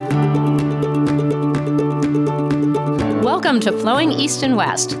Welcome to Flowing East and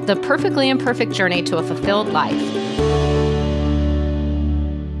West, the perfectly imperfect journey to a fulfilled life.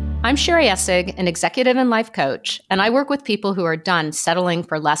 I'm Sherry Essig, an executive and life coach, and I work with people who are done settling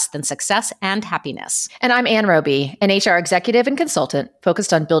for less than success and happiness. And I'm Ann Roby, an HR executive and consultant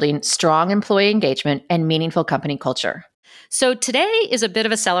focused on building strong employee engagement and meaningful company culture. So today is a bit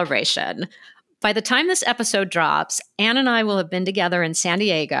of a celebration. By the time this episode drops, Ann and I will have been together in San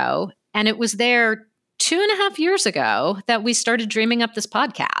Diego, and it was there 2.5 years ago that we started dreaming up this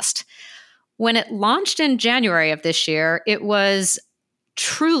podcast. When it launched in January of this year, it was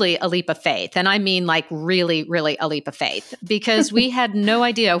truly a leap of faith. And I mean like really, really a leap of faith, because we had no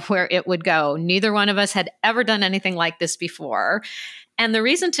idea where it would go. Neither one of us had ever done anything like this before. And the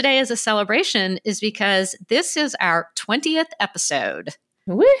reason today is a celebration is because this is our 20th episode.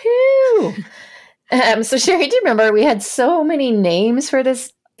 Woohoo! So Sherry, do you remember we had so many names for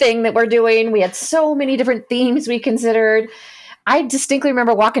this thing that we're doing? We had so many different themes we considered. I distinctly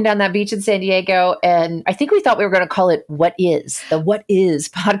remember walking down that beach in San Diego, and I think we thought we were going to call it What Is, the What Is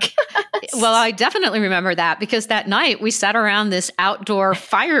podcast. Well, I definitely remember that, because that night we sat around this outdoor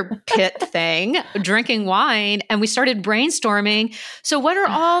fire pit thing, drinking wine, and we started brainstorming. So what are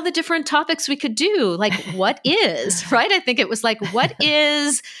all the different topics we could do? Like, what is, right? I think it was like, what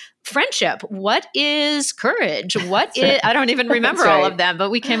is friendship? What is courage? What is, I don't even remember all of them, but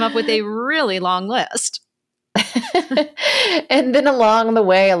we came up with a really long list. And then along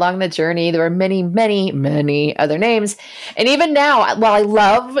the journey, there were many, many, many other names. And even now, while I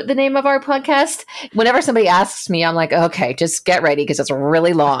love the name of our podcast, whenever somebody asks me, I'm like, okay, just get ready because it's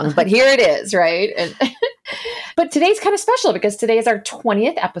really long. But here it is, right? And but today's kind of special because today is our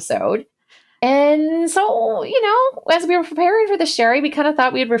 20th episode. And so, as we were preparing for this, Sherry, we kind of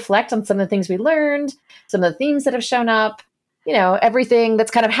thought we'd reflect on some of the things we learned, some of the themes that have shown up, everything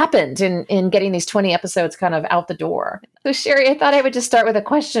that's kind of happened in getting these 20 episodes kind of out the door. So Sherry, I thought I would just start with a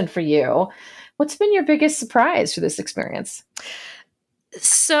question for you. What's been your biggest surprise for this experience?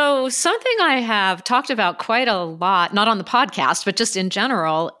 So something I have talked about quite a lot, not on the podcast, but just in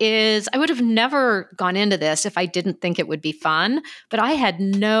general, is I would have never gone into this if I didn't think it would be fun, but I had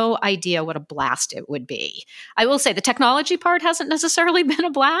no idea what a blast it would be. I will say the technology part hasn't necessarily been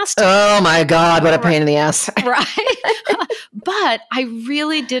a blast. Oh my God, what a pain in the ass. Right. But I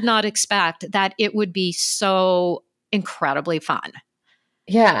really did not expect that it would be so incredibly fun.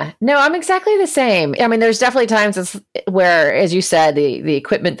 Yeah, no, I'm exactly the same. I mean, there's definitely times where, as you said, the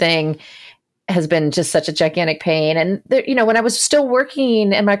equipment thing has been just such a gigantic pain. And, when I was still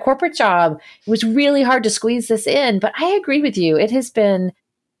working in my corporate job, it was really hard to squeeze this in. But I agree with you. It has been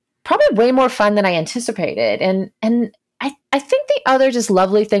probably way more fun than I anticipated. And I think the other just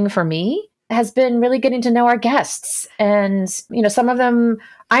lovely thing for me has been really getting to know our guests. And, some of them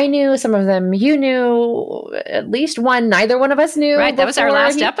I knew, some of them you knew, at least one neither one of us knew. Right, that was our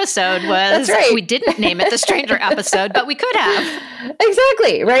last episode. That's right. We didn't name it the stranger episode, but we could have.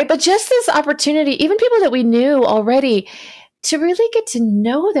 Exactly, right? But just this opportunity, even people that we knew already, to really get to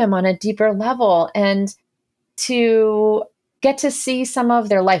know them on a deeper level and to get to see some of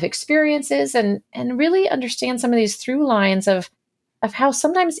their life experiences and really understand some of these through lines of how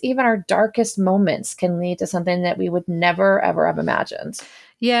sometimes even our darkest moments can lead to something that we would never, ever have imagined.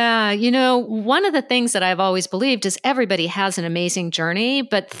 Yeah. One of the things that I've always believed is everybody has an amazing journey,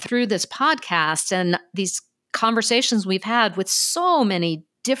 but through this podcast and these conversations we've had with so many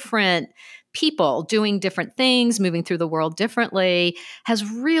different people doing different things, moving through the world differently,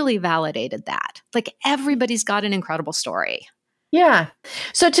 has really validated that. Like, everybody's got an incredible story. Yeah.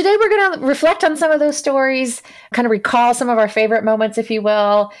 So today we're going to reflect on some of those stories, kind of recall some of our favorite moments, if you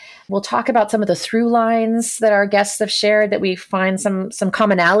will. We'll talk about some of the through lines that our guests have shared, that we find some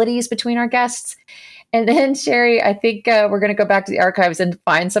commonalities between our guests. And then, Sherry, I think we're going to go back to the archives and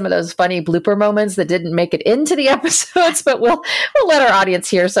find some of those funny blooper moments that didn't make it into the episodes, but we'll let our audience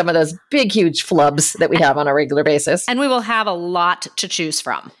hear some of those big, huge flubs that we have on a regular basis. And we will have a lot to choose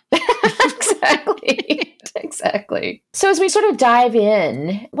from. Exactly. So as we sort of dive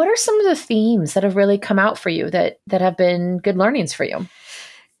in, what are some of the themes that have really come out for you that have been good learnings for you?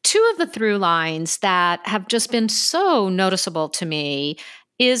 Two of the through lines that have just been so noticeable to me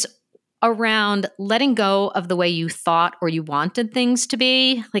is around letting go of the way you thought or you wanted things to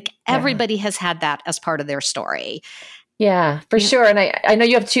be. Like, everybody has had that as part of their story. Yeah, for sure. And I know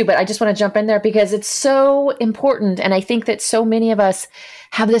you have two, but I just want to jump in there because it's so important. And I think that so many of us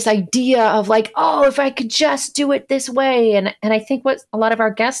have this idea of like, oh, if I could just do it this way. And I think what a lot of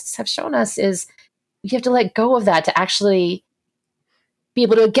our guests have shown us is you have to let go of that to actually be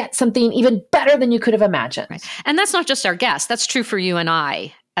able to get something even better than you could have imagined. Right. And that's not just our guests. That's true for you and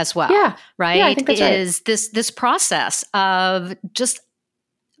I as well, Yeah. right? Yeah, I think that's right. Is this process of just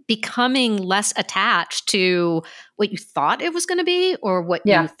becoming less attached to what you thought it was going to be or what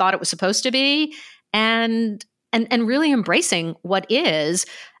you Yeah. thought it was supposed to be, and really embracing what is,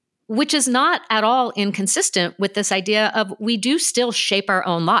 which is not at all inconsistent with this idea of we do still shape our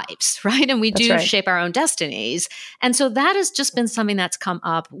own lives, right? And we That's do right. shape our own destinies. And so that has just been something that's come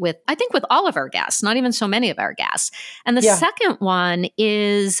up with, I think, with all of our guests, not even so many of our guests. And the Yeah. second one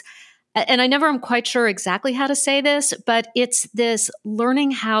is, and I never am quite sure exactly how to say this, but it's this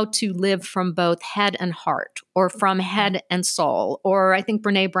learning how to live from both head and heart, or from head and soul, or I think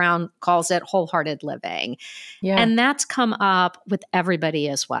Brene Brown calls it wholehearted living. Yeah. And that's come up with everybody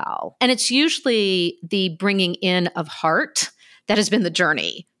as well. And it's usually the bringing in of heart that has been the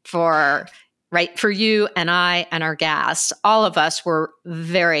journey for you and I and our guests. All of us were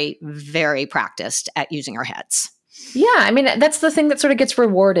very, very practiced at using our heads. Yeah, I mean, that's the thing that sort of gets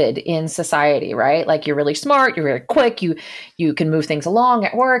rewarded in society, right? Like, you're really smart, you're very quick, you can move things along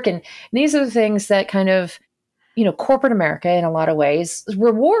at work, and these are the things that kind of, corporate America in a lot of ways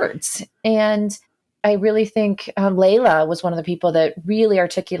rewards. And I really think Layla was one of the people that really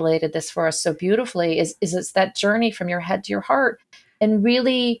articulated this for us so beautifully. Is it's that journey from your head to your heart, and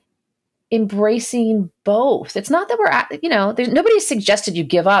really embracing both. It's not that there's nobody suggested you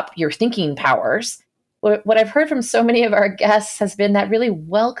give up your thinking powers. What I've heard from so many of our guests has been that really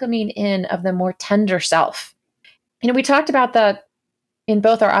welcoming in of the more tender self. We talked about that in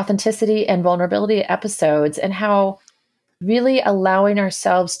both our authenticity and vulnerability episodes, and how really allowing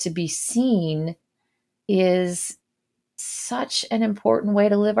ourselves to be seen is such an important way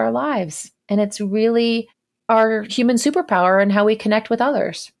to live our lives. And it's really our human superpower and how we connect with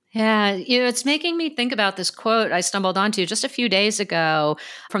others. Yeah, it's making me think about this quote I stumbled onto just a few days ago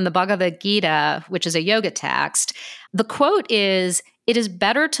from the Bhagavad Gita, which is a yoga text. The quote is, "It is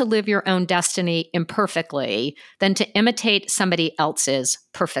better to live your own destiny imperfectly than to imitate somebody else's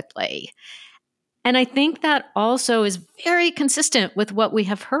perfectly." And I think that also is very consistent with what we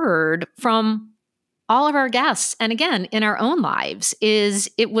have heard from all of our guests. And again, in our own lives, is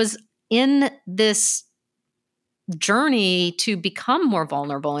it was in this journey to become more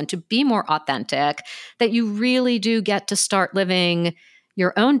vulnerable and to be more authentic that you really do get to start living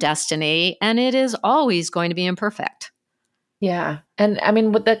your own destiny. And it is always going to be imperfect. Yeah. And I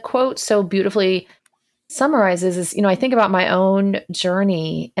mean, what that quote so beautifully summarizes is, I think about my own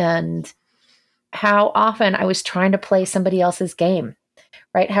journey and how often I was trying to play somebody else's game,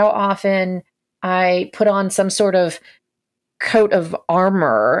 right? How often I put on some sort of coat of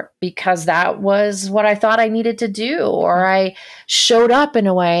armor because that was what I thought I needed to do, or I showed up in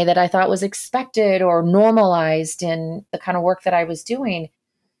a way that I thought was expected or normalized in the kind of work that I was doing.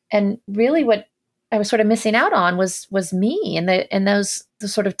 And really what I was sort of missing out on was me, and those the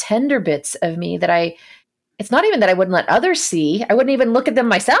sort of tender bits of me that it's not even that I wouldn't let others see. I wouldn't even look at them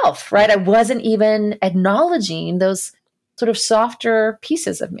myself, right? I wasn't even acknowledging those sort of softer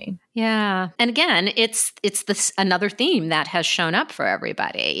pieces of me. Yeah. And again, it's this another theme that has shown up for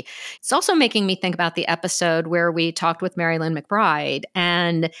everybody. It's also making me think about the episode where we talked with Mary Lynn McBride,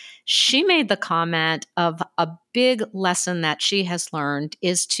 and she made the comment of a big lesson that she has learned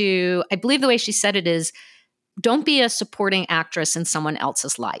is to, I believe the way she said it is, don't be a supporting actress in someone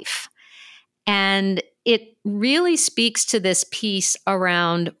else's life. And it really speaks to this piece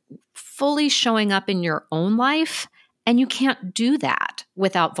around fully showing up in your own life. And you can't do that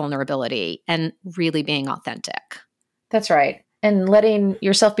without vulnerability and really being authentic. That's right. And letting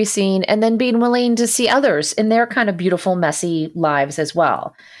yourself be seen, and then being willing to see others in their kind of beautiful, messy lives as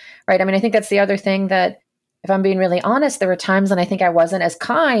well. Right. I mean, I think that's the other thing that, if I'm being really honest, there were times when I think I wasn't as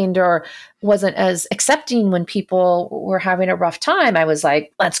kind or wasn't as accepting when people were having a rough time. I was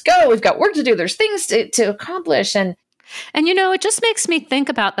like, let's go. We've got work to do. There's things to accomplish. And it just makes me think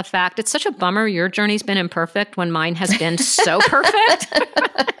about the fact it's such a bummer your journey's been imperfect when mine has been so perfect.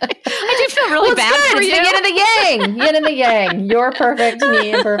 I do feel really bad good. for It's you. the yin and the yang. Yin and the yang. You're perfect,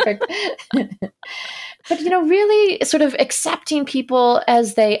 me imperfect. But, really sort of accepting people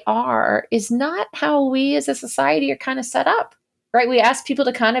as they are is not how we as a society are kind of set up, right? We ask people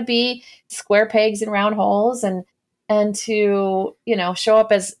to kind of be square pegs in round holes, and to, show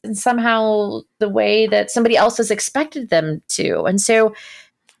up as somehow the way that somebody else has expected them to. And so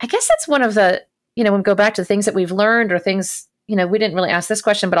I guess that's one of the, when we go back to things that we've learned, or things, we didn't really ask this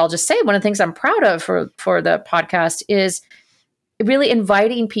question, but I'll just say one of the things I'm proud of for the podcast is really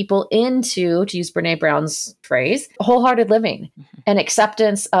inviting people into, to use Brene Brown's phrase, wholehearted living, and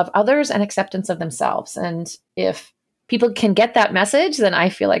acceptance of others and acceptance of themselves. And if people can get that message, then I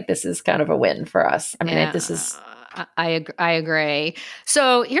feel like this is kind of a win for us. I mean, this is I agree.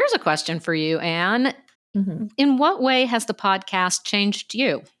 So here's a question for you, Anne. Mm-hmm. In what way has the podcast changed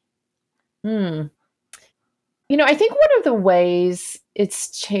you? I think one of the ways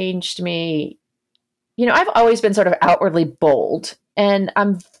it's changed me, I've always been sort of outwardly bold, and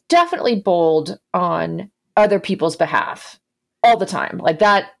I'm definitely bold on other people's behalf all the time. Like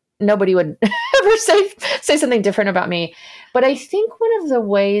that, nobody would ever say something different about me. But I think one of the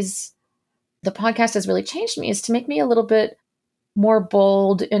ways the podcast has really changed me is to make me a little bit more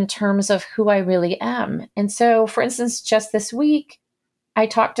bold in terms of who I really am. And so, for instance, just this week, I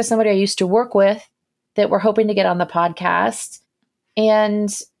talked to somebody I used to work with that we're hoping to get on the podcast.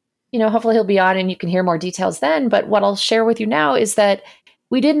 And, hopefully he'll be on and you can hear more details then. But what I'll share with you now is that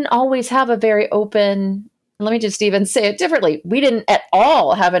we didn't always have a very open, let me just even say it differently. We didn't at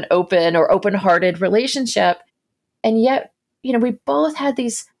all have an open or open-hearted relationship. And yet, we both had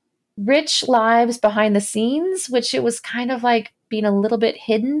these rich lives behind the scenes, which it was kind of like being a little bit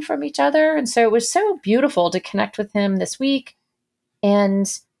hidden from each other. And so it was so beautiful to connect with him this week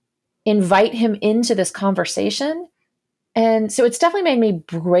and invite him into this conversation. And so it's definitely made me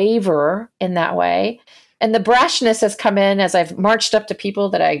braver in that way. And the brashness has come in as I've marched up to people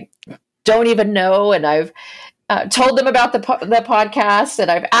that I don't even know. And I've told them about the podcast, and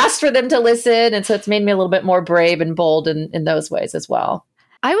I've asked for them to listen. And so it's made me a little bit more brave and bold in those ways as well.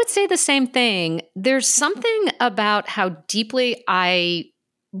 I would say the same thing. There's something about how deeply I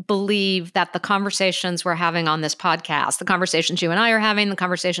believe that the conversations we're having on this podcast, the conversations you and I are having, the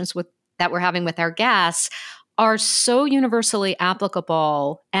conversations that we're having with our guests are so universally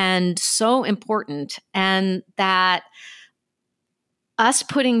applicable and so important, and that us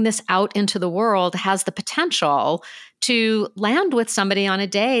putting this out into the world has the potential to land with somebody on a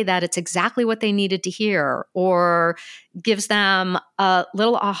day that it's exactly what they needed to hear, or gives them a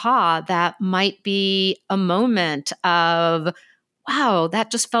little aha that might be a moment of, wow,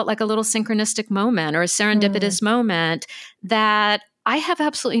 that just felt like a little synchronistic moment or a serendipitous moment that I have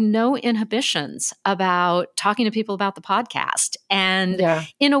absolutely no inhibitions about talking to people about the podcast. And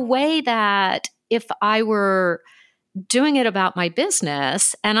in a way that if I were doing it about my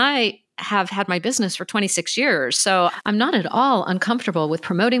business, and I have had my business for 26 years, so I'm not at all uncomfortable with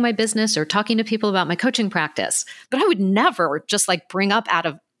promoting my business or talking to people about my coaching practice, but I would never just like bring up out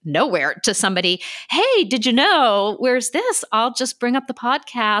of nowhere to somebody, hey, did you know, where's this? I'll just bring up the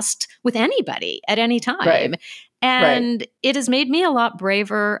podcast with anybody at any time. Right. And it has made me a lot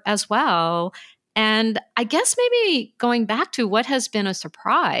braver as well. And I guess maybe going back to what has been a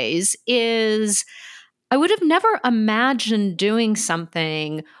surprise is I would have never imagined doing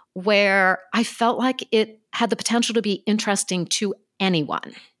something where I felt like it had the potential to be interesting to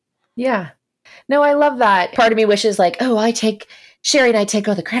anyone. Yeah. No, I love that. Part of me wishes like, oh, Sherry and I take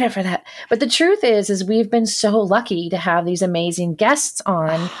all the credit for that. But the truth is we've been so lucky to have these amazing guests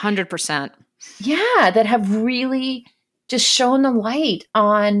on. 100%. Yeah, that have really just shown the light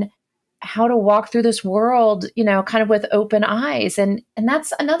on how to walk through this world, kind of with open eyes. And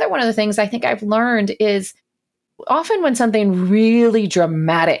that's another one of the things I think I've learned is often when something really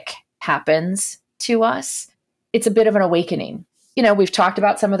dramatic happens to us, it's a bit of an awakening. We've talked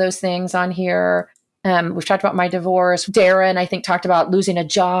about some of those things on here. We've talked about my divorce. Darren, I think, talked about losing a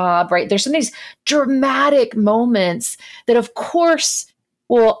job, right? There's some of these dramatic moments that, of course,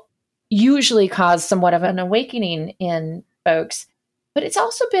 will usually cause somewhat of an awakening in folks. But it's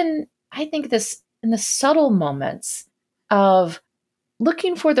also been, I think, this in the subtle moments of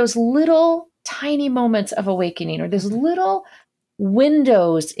looking for those little tiny moments of awakening, or those little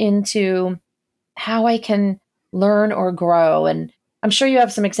windows into how I can learn or grow. And I'm sure you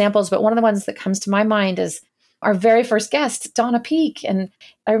have some examples, but one of the ones that comes to my mind is our very first guest, Donna Peak. And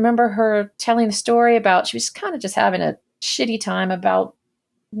I remember her telling a story about, she was kind of just having a shitty time about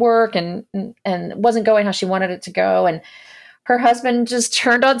work and wasn't going how she wanted it to go. And her husband just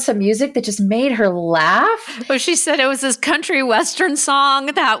turned on some music that just made her laugh. Well, she said it was this country western song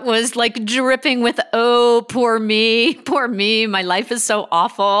that was like dripping with, oh, poor me, my life is so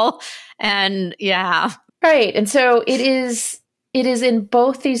awful. And yeah. Right. And so it is in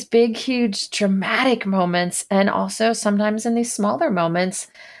both these big, huge, dramatic moments, and also sometimes in these smaller moments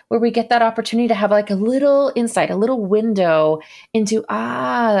where we get that opportunity to have like a little insight, a little window into,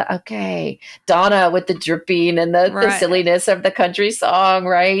 okay, Donna with the dripping and the silliness of the country song,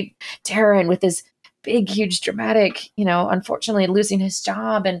 right? Darren with his big, huge, dramatic, unfortunately losing his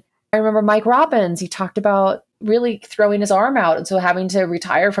job. And I remember Mike Robbins, he talked about really throwing his arm out and so having to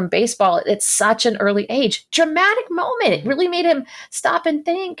retire from baseball at such an early age. Dramatic moment. It really made him stop and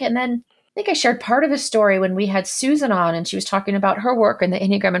think. And then I think I shared part of his story when we had Susan on, and she was talking about her work in the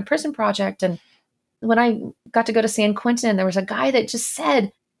Enneagram in Prison Project. And when I got to go to San Quentin, there was a guy that just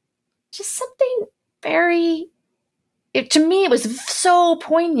said just something very, to me, it was so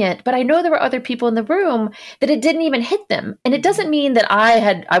poignant, but I know there were other people in the room that it didn't even hit them. And it doesn't mean that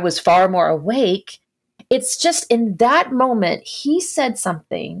I was far more awake. It's just in that moment, he said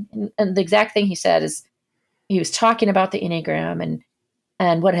something. And the exact thing he said is he was talking about the Enneagram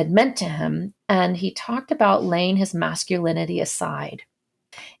and what it had meant to him. And he talked about laying his masculinity aside.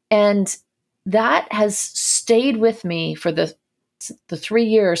 And that has stayed with me for the 3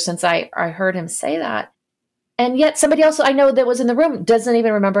 years since I heard him say that. And yet somebody else I know that was in the room doesn't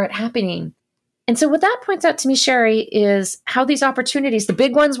even remember it happening. And so what that points out to me, Sherry, is how these opportunities, the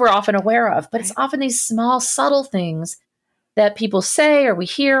big ones we're often aware of, but it's often these small, subtle things that people say or we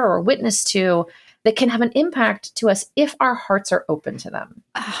hear or witness to that can have an impact to us if our hearts are open to them.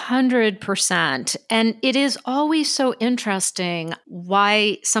 100%. And it is always so interesting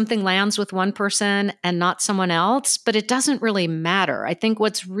why something lands with one person and not someone else, but it doesn't really matter. I think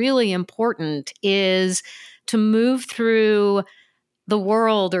what's really important is to move through the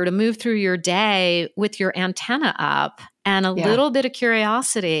world or to move through your day with your antenna up and a little bit of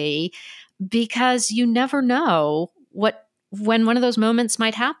curiosity, because you never know when one of those moments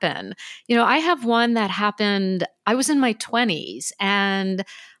might happen. I have one that happened, I was in my 20s and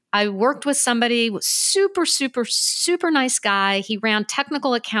I worked with somebody, super, super, super nice guy. He ran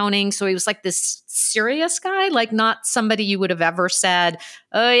technical accounting. So he was like this serious guy, like not somebody you would have ever said,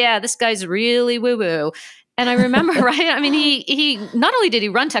 oh yeah, this guy's really woo-woo. And I remember, right? I mean, he not only did he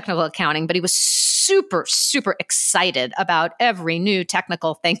run technical accounting, but he was super, super excited about every new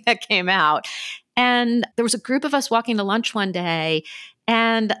technical thing that came out. And there was a group of us walking to lunch one day,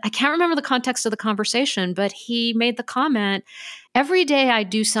 and I can't remember the context of the conversation, but he made the comment, every day I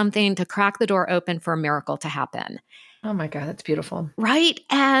do something to crack the door open for a miracle to happen. Oh my God, that's beautiful. Right?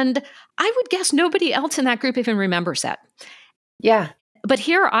 And I would guess nobody else in that group even remembers that. Yeah. But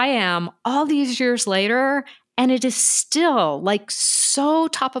here I am all these years later, and it is still like so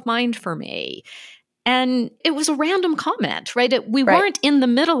top of mind for me. And it was a random comment, right? We weren't in the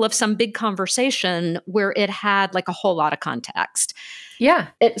middle of some big conversation where it had like a whole lot of context. Yeah.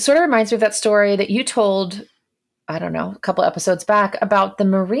 It sort of reminds me of that story that you told, I don't know, a couple episodes back about the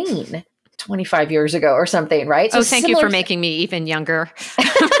Marine 25 years ago or something, right? So thank you for making me even younger.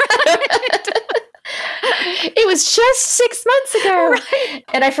 It was just 6 months ago. Right.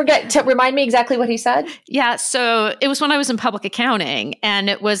 And I forget to remind me exactly what he said. Yeah. So it was when I was in public accounting, and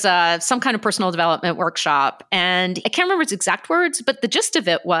it was some kind of personal development workshop. And I can't remember its exact words, but the gist of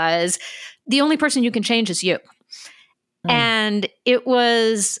it was the only person you can change is you. And it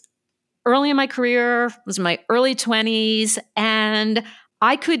was early in my career, it was my early 20s. And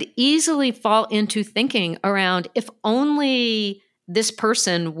I could easily fall into thinking around, if only this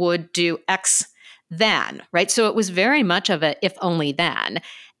person would do X then, right? So it was very much of a if only then.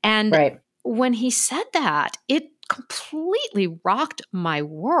 And when he said that, it completely rocked my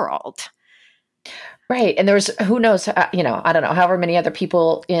world. Right. And there was, who knows, I don't know, however many other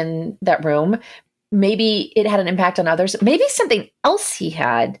people in that room, maybe it had an impact on others. Maybe something else he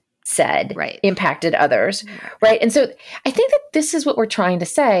had said impacted others. Right. And so I think that this is what we're trying to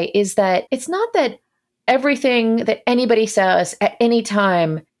say, is that it's not that everything that anybody says at any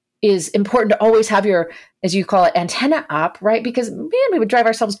time is important to always have your, as you call it, antenna up, right? Because man, we would drive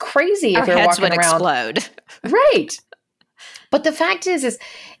ourselves crazy if we were walking around. Our heads would explode. Right. But the fact is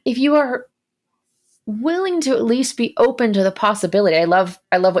if you are willing to at least be open to the possibility, I love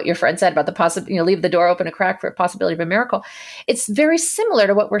what your friend said about the possibility, leave the door open a crack for a possibility of a miracle. It's very similar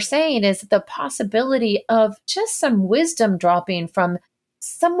to what we're saying, is the possibility of just some wisdom dropping from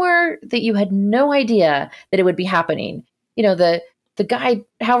somewhere that you had no idea that it would be happening. The guy,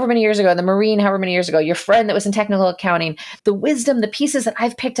 however many years ago, the Marine, however many years ago, your friend that was in technical accounting, the wisdom, the pieces that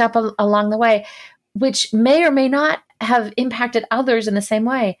I've picked up along the way, which may or may not have impacted others in the same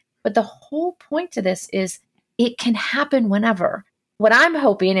way. But the whole point to this is it can happen whenever. What I'm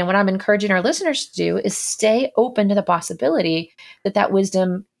hoping and what I'm encouraging our listeners to do is stay open to the possibility that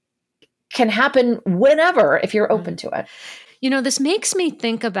wisdom can happen whenever, if you're open to it. This makes me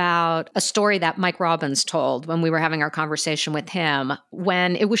think about a story that Mike Robbins told when we were having our conversation with him,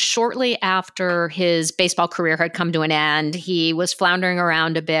 when it was shortly after his baseball career had come to an end. He was floundering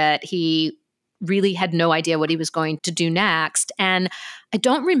around a bit. He really had no idea what he was going to do next. And I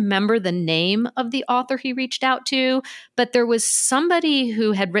don't remember the name of the author he reached out to, but there was somebody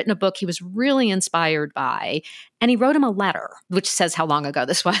who had written a book he was really inspired by. And he wrote him a letter, which says how long ago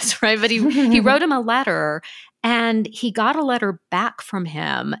this was, right? But he wrote him a letter, and he got a letter back from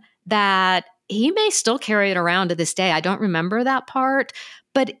him that he may still carry it around to this day. I don't remember that part,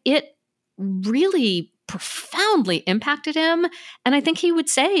 but it really profoundly impacted him. And I think he would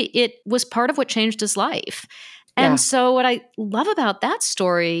say it was part of what changed his life. And so what I love about that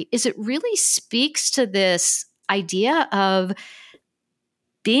story is it really speaks to this idea of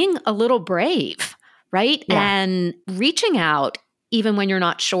being a little brave, right? Yeah. And reaching out even when you're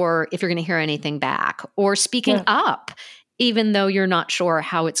not sure if you're going to hear anything back, or speaking up even though you're not sure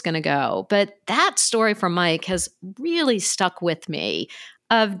how it's going to go. But that story from Mike has really stuck with me,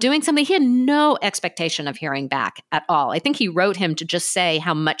 of doing something he had no expectation of hearing back at all. I think he wrote him to just say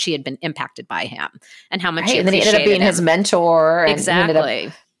how much he had been impacted by him and how much he and then he appreciated ended up being his mentor. And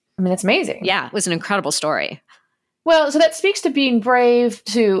exactly. That's amazing. Yeah, it was an incredible story. Well, so that speaks to being brave,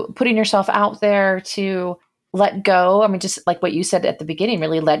 to putting yourself out there, to let go. I mean, just like what you said at the beginning,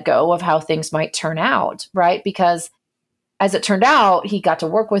 really let go of how things might turn out, right? Because as it turned out, he got to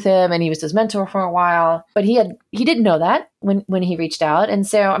work with him and he was his mentor for a while, but he didn't know that when he reached out. And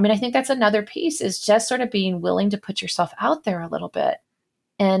so, I mean, I think that's another piece, is just sort of being willing to put yourself out there a little bit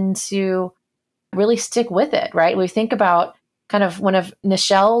and to really stick with it, right? We think about kind of one of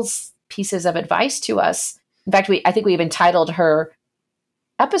Nichelle's pieces of advice to us. In fact, I think we even titled her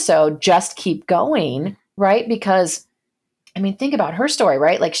episode, Just Keep Going, right? Because, I mean, think about her story,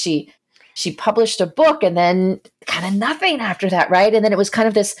 right? Like she published a book and then kind of nothing after that, right? And then it was kind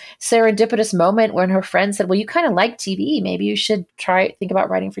of this serendipitous moment when her friend said, well, you kind of like TV. Maybe you should think about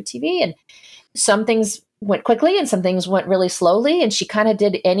writing for TV. And some things went quickly and some things went really slowly. And she kind of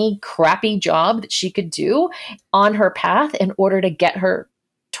did any crappy job that she could do on her path in order to get her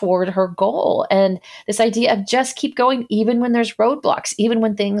toward her goal. And this idea of just keep going, even when there's roadblocks, even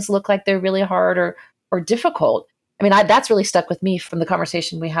when things look like they're really hard or difficult. I mean, that's really stuck with me from the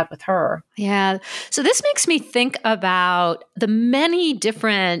conversation we had with her. Yeah. So this makes me think about the many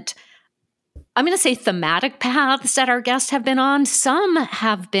different, I'm going to say, thematic paths that our guests have been on. Some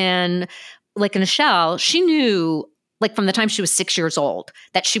have been, like Nichelle, she knew, like from the time she was 6 years old,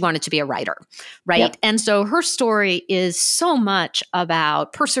 that she wanted to be a writer, right? Yep. And so her story is so much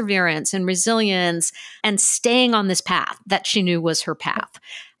about perseverance and resilience and staying on this path that she knew was her path.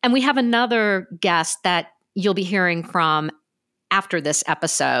 And we have another guest that you'll be hearing from after this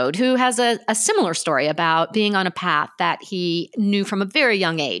episode, who has a similar story about being on a path that he knew from a very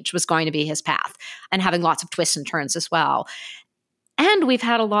young age was going to be his path, and having lots of twists and turns as well. And we've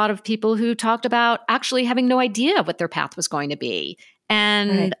had a lot of people who talked about actually having no idea what their path was going to be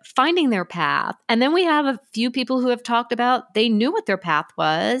and finding their path. And then we have a few people who have talked about they knew what their path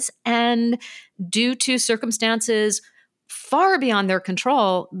was, and due to circumstances far beyond their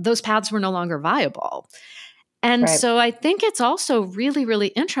control, those paths were no longer viable. And so I think it's also really, really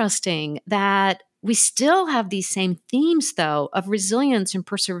interesting that we still have these same themes, though, of resilience and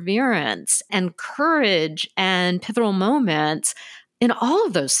perseverance and courage and pivotal moments in all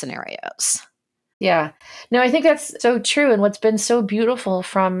of those scenarios. Yeah. No, I think that's so true. And what's been so beautiful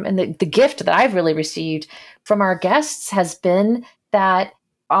and the gift that I've really received from our guests has been that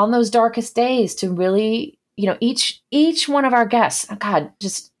on those darkest days, to really, each one of our guests, God,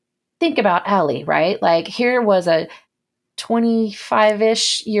 just think about Allie, right? Like, here was a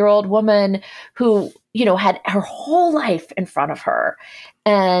 25-ish year old woman who, had her whole life in front of her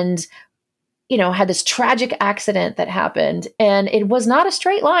and, had this tragic accident that happened. And it was not a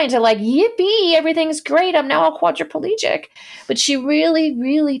straight line to like, yippee, everything's great, I'm now a quadriplegic. But she really,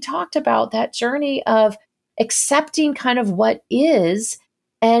 really talked about that journey of accepting kind of what is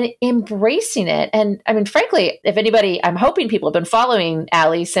and embracing it. And I mean, frankly, if anybody, I'm hoping people have been following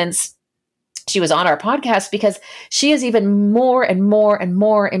Allie since she was on our podcast, because she has even more and more and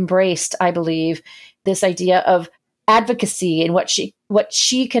more embraced, I believe, this idea of advocacy and what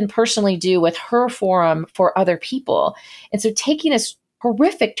she can personally do with her forum for other people. And so taking this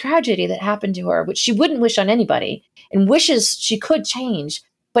horrific tragedy that happened to her, which she wouldn't wish on anybody and wishes she could change,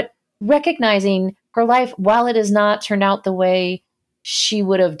 but recognizing her life, while it has not turned out the way she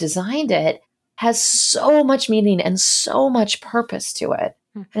would have designed it, has so much meaning and so much purpose to it.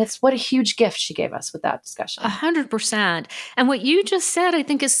 And it's what a huge gift she gave us with that discussion. 100%. And what you just said, I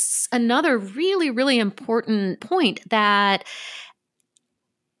think, is another really, really important point, that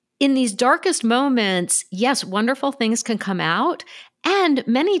in these darkest moments, yes, wonderful things can come out. And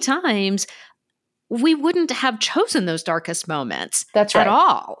many times we wouldn't have chosen those darkest moments at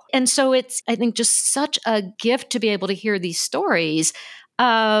all. And so it's, I think, just such a gift to be able to hear these stories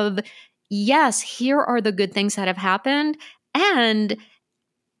of, yes, here are the good things that have happened, and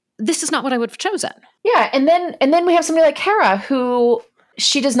this is not what I would have chosen. Yeah. And then we have somebody like Kara, who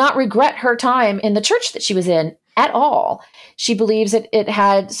she does not regret her time in the church that she was in at all. She believes it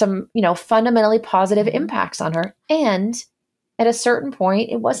had some, fundamentally positive impacts on her. And at a certain point,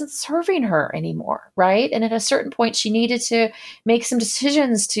 it wasn't serving her anymore, right? And at a certain point, she needed to make some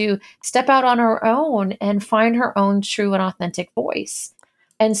decisions to step out on her own and find her own true and authentic voice.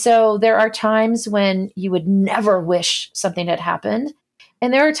 And so there are times when you would never wish something had happened.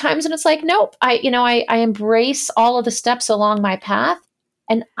 And there are times when it's like, nope, I embrace all of the steps along my path.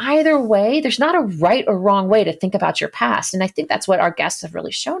 And either way, there's not a right or wrong way to think about your past. And I think that's what our guests have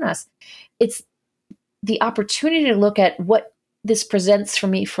really shown us. It's the opportunity to look at what this presents for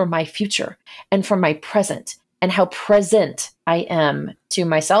me for my future and for my present, and how present I am to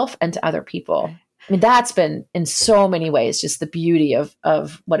myself and to other people. I mean, that's been in so many ways just the beauty of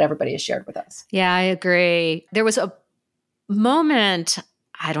what everybody has shared with us. Yeah, I agree. There was a moment,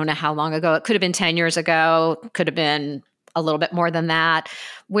 I don't know how long ago, it could have been 10 years ago, could have been a little bit more than that,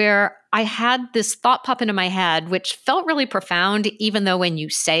 where I had this thought pop into my head, which felt really profound, even though when you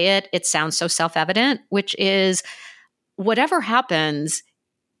say it, it sounds so self-evident, which is whatever happens,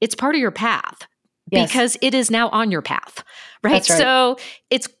 it's part of your path. Yes. Because it is now on your path, right? That's right? So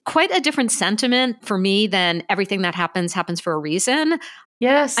it's quite a different sentiment for me than everything that happens for a reason.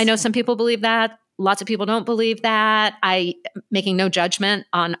 Yes. I know some people believe that. Lots of people don't believe that. I making no judgment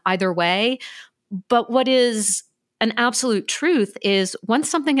on either way. But what is an absolute truth is once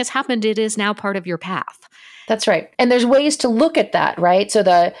something has happened, it is now part of your path. That's right. And there's ways to look at that, right? So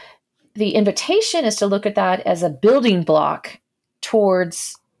the invitation is to look at that as a building block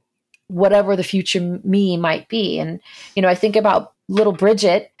towards whatever the future me might be. And, I think about little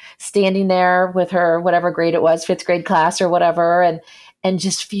Bridget standing there with her, whatever grade it was, 5th grade class or whatever, and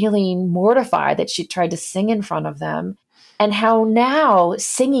just feeling mortified that she tried to sing in front of them, and how now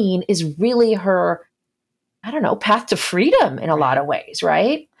singing is really her, path to freedom in a lot of ways,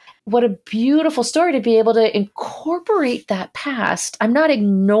 right? What a beautiful story to be able to incorporate that past. I'm not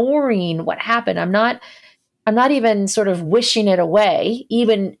ignoring what happened. I'm not even sort of wishing it away.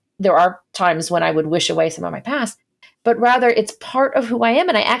 Even there are times when I would wish away some of my past, but rather it's part of who I am.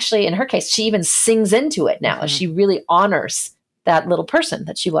 And I actually, in her case, she even sings into it now. Mm-hmm. She really honors that little person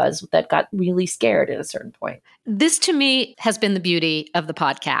that she was that got really scared at a certain point. This to me has been the beauty of the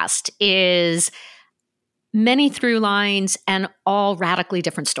podcast, is many through lines and all radically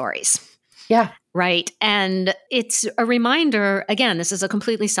different stories. Yeah. Right. And it's a reminder, again, this is a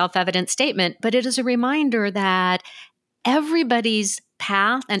completely self-evident statement, but it is a reminder that everybody's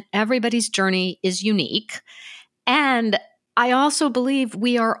path and everybody's journey is unique. And I also believe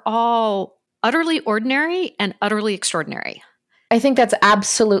we are all utterly ordinary and utterly extraordinary. I think that's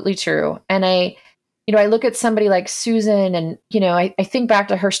absolutely true. And I look at somebody like Susan, and, I think back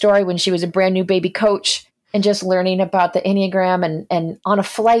to her story when she was a brand new baby coach and just learning about the Enneagram and on a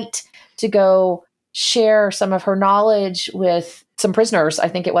flight to go share some of her knowledge with some prisoners, I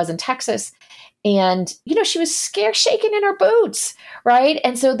think it was in Texas. And, she was scared, shaking in her boots, right?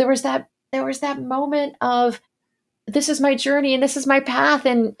 And so there was that moment of, this is my journey and this is my path.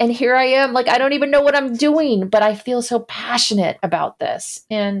 And here I am, like, I don't even know what I'm doing, but I feel so passionate about this.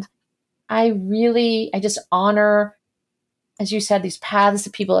 And I just honor, as you said, these paths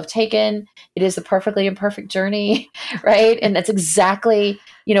that people have taken. It is the perfectly imperfect journey, right? And that's exactly,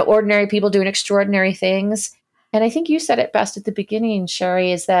 ordinary people doing extraordinary things. And I think you said it best at the beginning,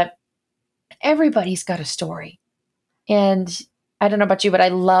 Sherry, is that everybody's got a story. And I don't know about you, but I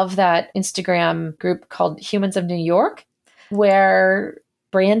love that Instagram group called Humans of New York, where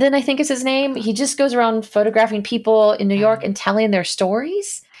Brandon, I think is his name, he just goes around photographing people in New York and telling their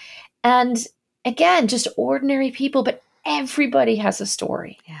stories. And again, just ordinary people, but everybody has a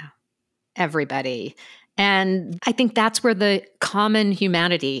story. Yeah, everybody. And I think that's where the common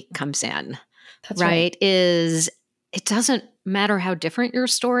humanity comes in. That's right? Is it doesn't matter how different your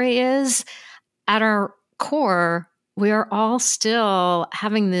story is. At our core, we are all still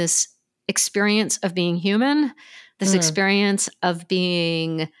having this experience of being human, this experience of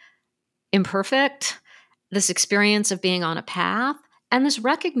being imperfect, this experience of being on a path, and this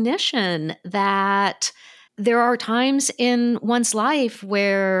recognition that there are times in one's life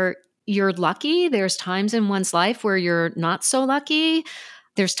where you're lucky. There's times in one's life where you're not so lucky.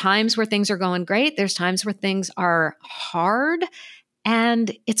 There's times where things are going great. There's times where things are hard.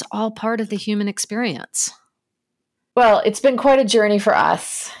 And it's all part of the human experience. Well, it's been quite a journey for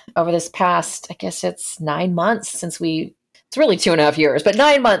us over this past, I guess it's 9 months since it's really 2.5 years, but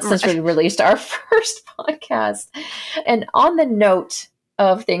 9 months since we released our first podcast. And on the note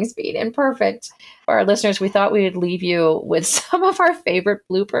of things being imperfect, for our listeners, we thought we would leave you with some of our favorite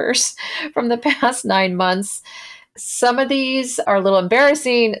bloopers from the past 9 months. Some of these are a little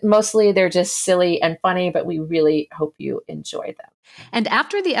embarrassing. Mostly they're just silly and funny, but we really hope you enjoy them. And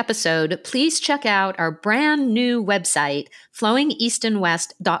after the episode, please check out our brand new website,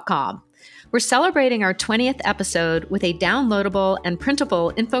 flowingeastandwest.com. We're celebrating our 20th episode with a downloadable and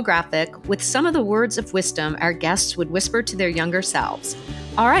printable infographic with some of the words of wisdom our guests would whisper to their younger selves.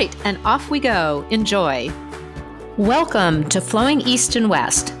 All right, and off we go. Enjoy. Welcome to Flowing East and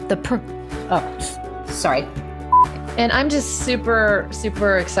West, Sorry. And I'm just super,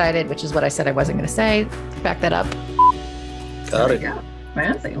 super excited, which is what I said I wasn't going to say. Back that up. Got it.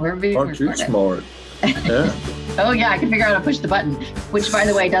 Fancy. We're being Aren't you recorded. smart? Yeah. Oh yeah, I can figure out how to push the button, which by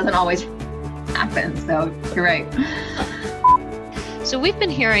the way doesn't always happen. So you're right. So we've been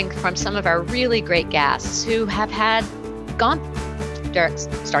hearing from some of our really great guests who have Derek's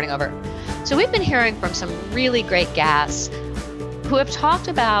starting over. So we've been hearing from some really great guests who have talked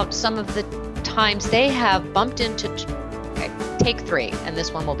about some of the times they have bumped into, take 3, and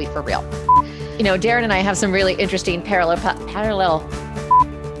this one will be for real. You know, Darren and I have some really interesting parallel.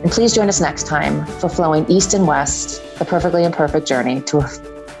 And please join us next time for Flowing East and West, the perfectly imperfect journey to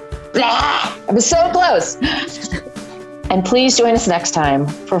I was so close. And please join us next time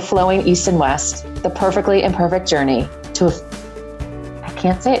for Flowing East and West, the perfectly imperfect journey to I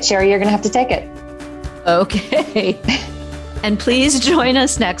can't say it. Sherry, you're going to have to take it. Okay. And please join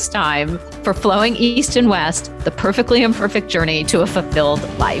us next time for Flowing East and West, the perfectly imperfect journey to a fulfilled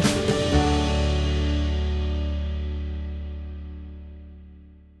life.